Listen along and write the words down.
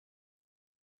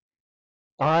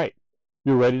All right,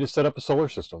 you're ready to set up a solar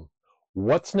system.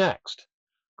 What's next?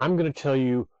 I'm going to tell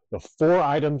you the 4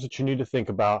 items that you need to think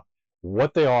about,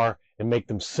 what they are, and make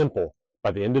them simple.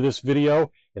 By the end of this video,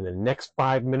 in the next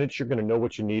 5 minutes, you're going to know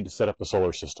what you need to set up a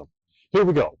solar system. Here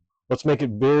we go. Let's make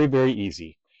it very, very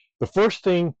easy. The first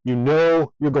thing you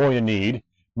know you're going to need,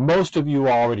 most of you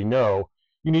already know,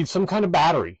 you need some kind of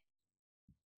battery.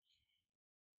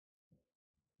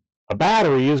 A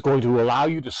battery is going to allow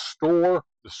you to store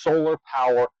the solar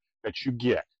power that you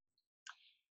get.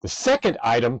 The second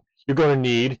item you're going to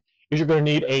need is you're going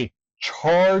to need a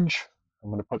charge.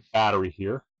 I'm going to put battery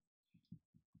here.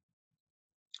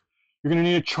 You're going to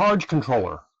need a charge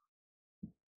controller.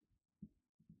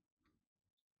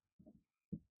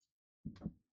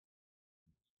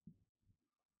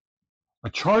 A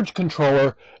charge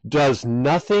controller does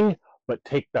nothing but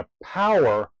take the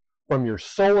power from your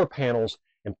solar panels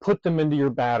and put them into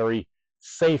your battery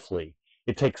safely.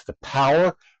 It takes the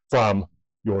power from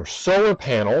your solar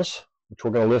panels, which we're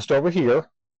going to list over here,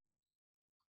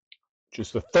 which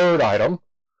is the third item.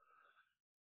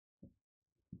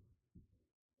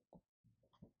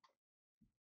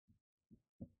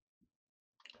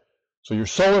 So your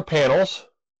solar panels,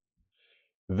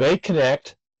 they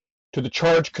connect to the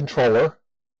charge controller,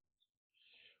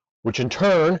 which in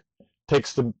turn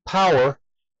takes the power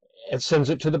and sends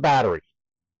it to the battery.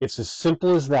 It's as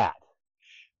simple as that.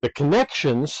 The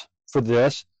connections for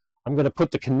this, I'm going to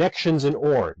put the connections in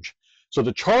orange. So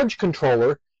the charge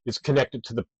controller is connected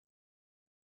to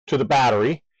the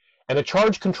battery, and the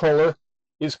charge controller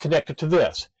is connected to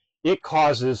this. It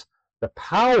causes the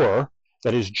power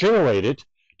that is generated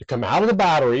to come out of the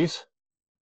batteries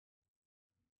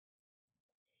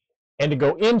and to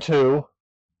go into,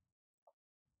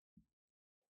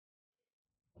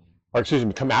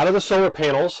 come out of the solar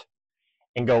panels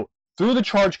and go through the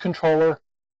charge controller,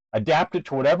 adapt it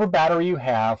to whatever battery you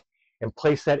have, and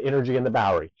place that energy in the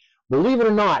battery. Believe it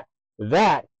or not,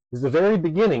 that is the very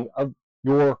beginning of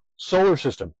your solar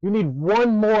system. You need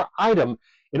one more item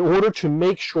in order to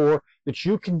make sure that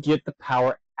you can get the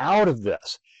power out of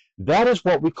this. That is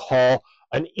what we call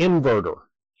an inverter.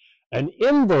 An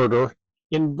inverter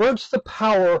inverts the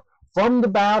power from the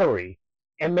battery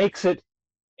and makes it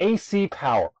AC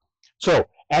power. So,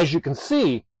 as you can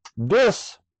see,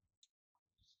 this,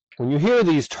 when you hear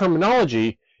these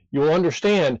terminology, you will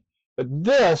understand that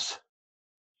this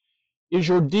is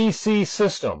your DC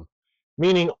system,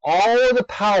 meaning all of the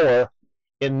power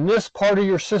in this part of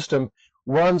your system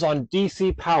runs on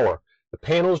DC power. The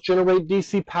panels generate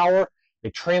DC power. They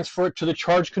transfer it to the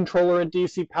charge controller in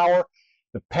DC power.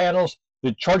 The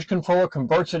charge controller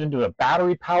converts it into a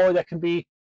battery power that can be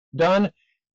done,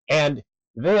 and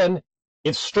then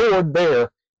it's stored there,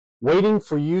 waiting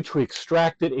for you to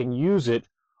extract it and use it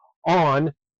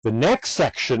on the next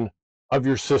section of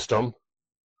your system,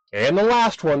 and the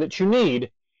last one that you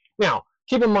need. Now,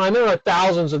 keep in mind, there are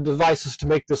thousands of devices to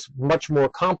make this much more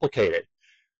complicated.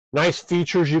 Nice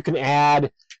features you can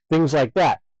add, things like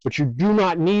that. But you do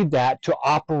not need that to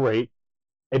operate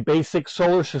a basic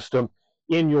solar system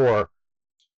in your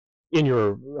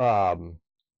van,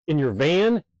 in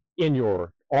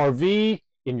your RV,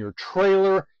 in your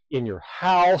trailer, in your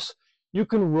house. You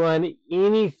can run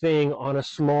anything on a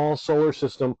small solar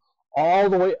system all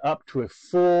the way up to a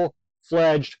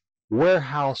full-fledged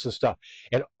warehouse and stuff.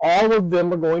 And all of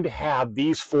them are going to have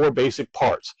these 4 basic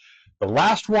parts. The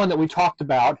last one that we talked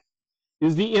about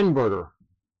is the inverter.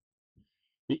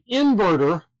 The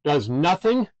inverter does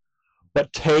nothing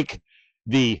but take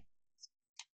the,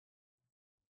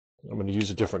 I'm going to use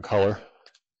a different color,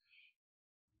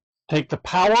 take the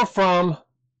power from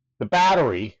the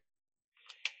battery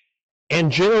and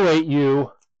generate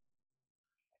you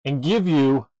and give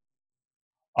you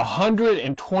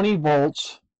 120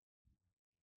 volts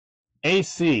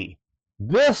AC.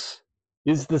 This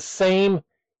is the same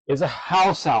as a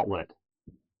house outlet.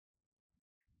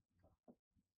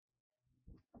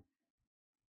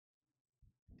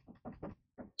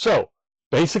 So,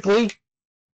 basically,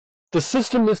 the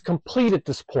system is complete at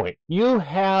this point. You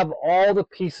have all the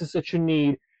pieces that you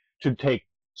need to take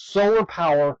solar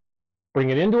power, bring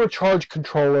it into a charge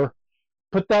controller,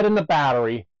 put that in the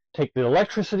battery, take the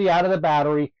electricity out of the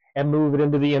battery, and move it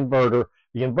into the inverter.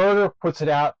 The inverter puts it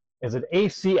out as an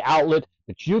AC outlet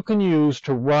that you can use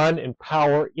to run and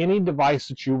power any device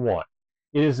that you want.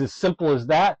 It is as simple as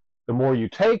that. The more you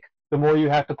take, the more you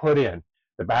have to put in.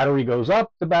 The battery goes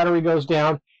up, the battery goes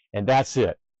down, and that's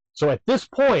it. So at this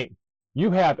point,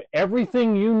 you have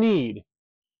everything you need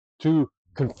to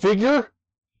configure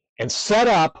and set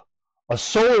up a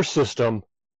solar system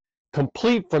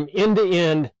complete from end to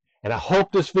end. And I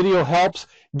hope this video helps.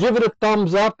 Give it a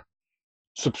thumbs up.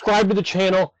 Subscribe to the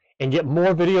channel and get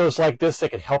more videos like this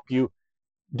that can help you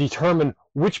determine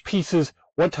which pieces,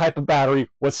 what type of battery,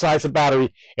 what size of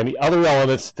battery, and the other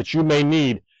elements that you may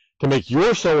need to make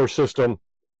your solar system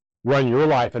run your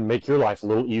life and make your life a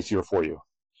little easier for you.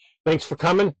 Thanks for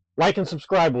coming. Like and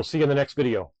subscribe. We'll see you in the next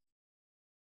video.